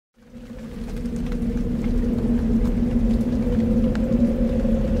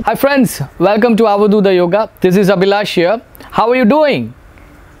Hi friends, welcome to Avadu the Yoga. This is Abhilash here. How are you doing?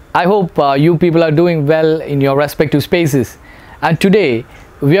 I hope you people are doing well in your respective spaces. And today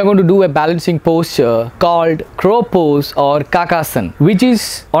we are going to do a balancing posture called crow pose or Kakasan, which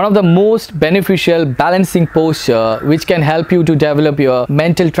is one of the most beneficial balancing posture which can help you to develop your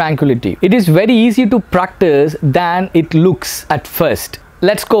mental tranquility. It is very easy to practice than it looks at first.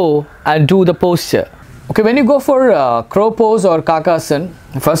 Let's go and do the posture. Okay, when you go for crow pose or Kakasan,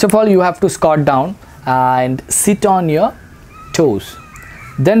 first of all you have to squat down and sit on your toes.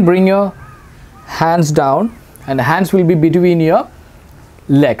 Then bring your hands down and the hands will be between your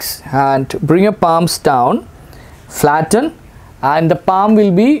legs, and bring your palms down, flatten, and the palm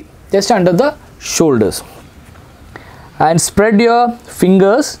will be just under the shoulders, and spread your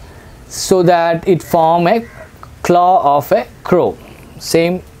fingers so that it form a claw of a crow,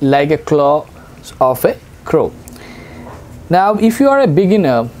 same like a claw of a crow. Now if you are a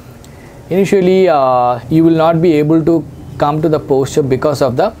beginner, initially you will not be able to come to the posture because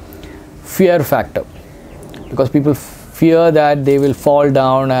of the fear factor, because people fear that they will fall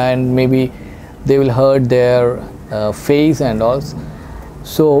down and maybe they will hurt their face and all.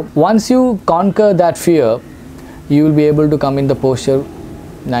 So once you conquer that fear, you will be able to come in the posture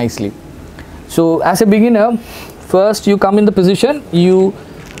nicely. So as a beginner, first you come in the position, you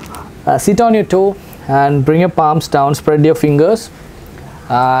sit on your toe and bring your palms down, spread your fingers,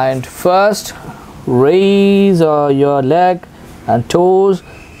 and first raise your leg and toes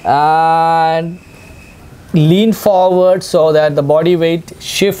and lean forward so that the body weight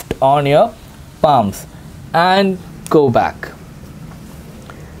shift on your palms and go back.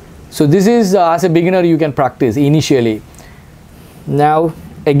 So this is as a beginner you can practice initially. Now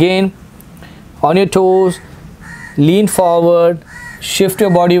again on your toes, lean forward, shift your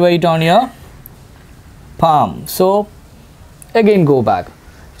body weight on your palm, so again go back.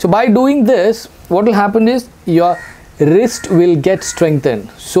 So by doing this, what will happen is your wrist will get strengthened,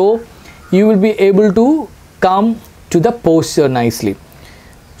 so you will be able to come to the posture nicely.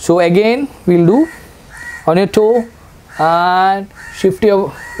 So again we'll do on your toe and shift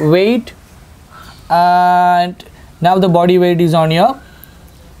your weight, and now the body weight is on your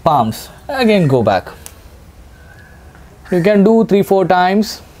palms, again go back. You can do 3-4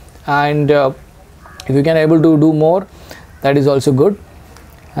 times, and if you can able to do more, that is also good.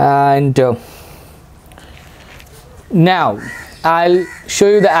 And now I'll show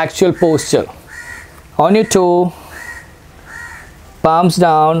you the actual posture. On your toe, palms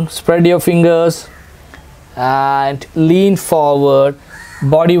down, spread your fingers and lean forward.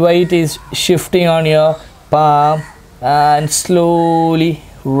 Body weight is shifting on your palm, and slowly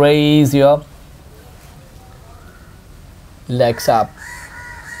raise your legs up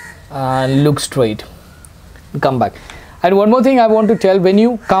and look straight. Come back. And one more thing I want to tell, when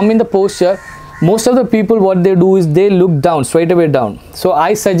you come in the posture, most of the people what they do is they look down, straight away down. So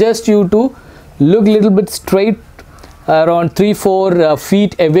I suggest you to look little bit straight, around 3-4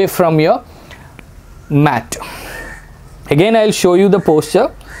 feet away from your mat. Again I'll show you the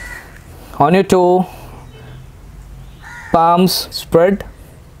posture. On your toe, palms spread.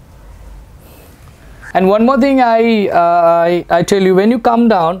 And one more thing I tell you, when you come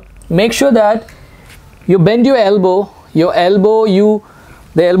down, make sure that you bend your elbow.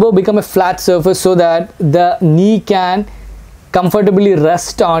 The elbow become a flat surface so that the knee can comfortably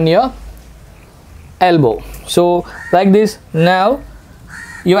rest on your elbow. So like this, now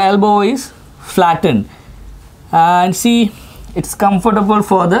your elbow is flattened, and see, it's comfortable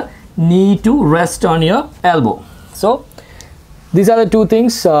for the knee to rest on your elbow. So these are the two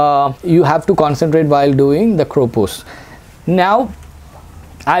things you have to concentrate while doing the crow pose. Now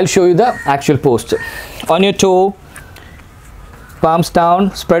I'll show you the actual posture. On your toe, palms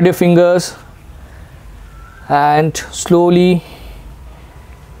down, spread your fingers and slowly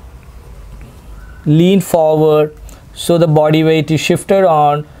lean forward so the body weight is shifted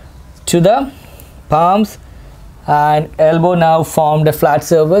on to the palms, and elbow now formed a flat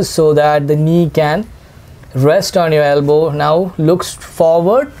surface so that the knee can rest on your elbow. Now look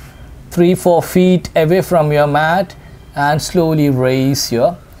forward 3-4 feet away from your mat and slowly raise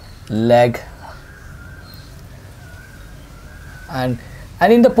your leg, and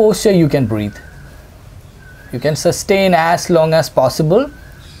in the posture you can breathe. You can sustain as long as possible,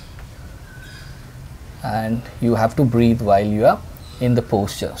 and you have to breathe while you are in the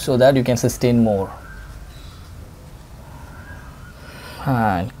posture so that you can sustain more.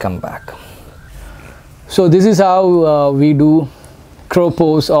 And come back. So this is how we do crow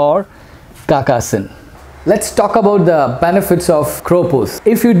pose or Kakasan. Let's talk about the benefits of crow pose.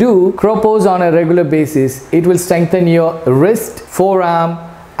 If you do crow pose on a regular basis, it will strengthen your wrist, forearm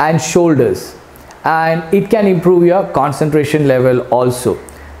and shoulders, and it can improve your concentration level also.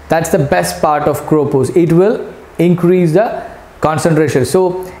 That's the best part of crow pose. It will increase the concentration.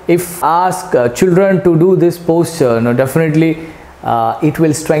 So if ask children to do this posture, definitely it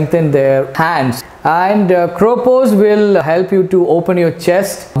will strengthen their hands. And crow pose will help you to open your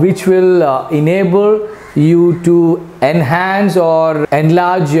chest, which will enable you to enhance or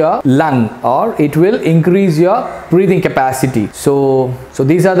enlarge your lung, or it will increase your breathing capacity. So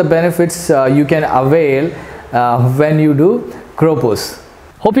these are the benefits you can avail when you do crow pose.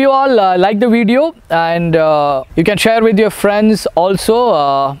 Hope you all like the video, and you can share with your friends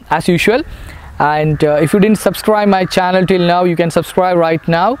also as usual. And if you didn't subscribe my channel till now, you can subscribe right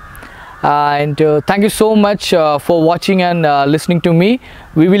now. And thank you so much for watching and listening to me.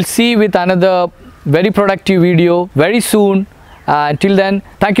 We will see with another very productive video very soon. Until then,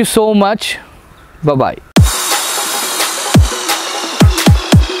 thank you so much. Bye bye.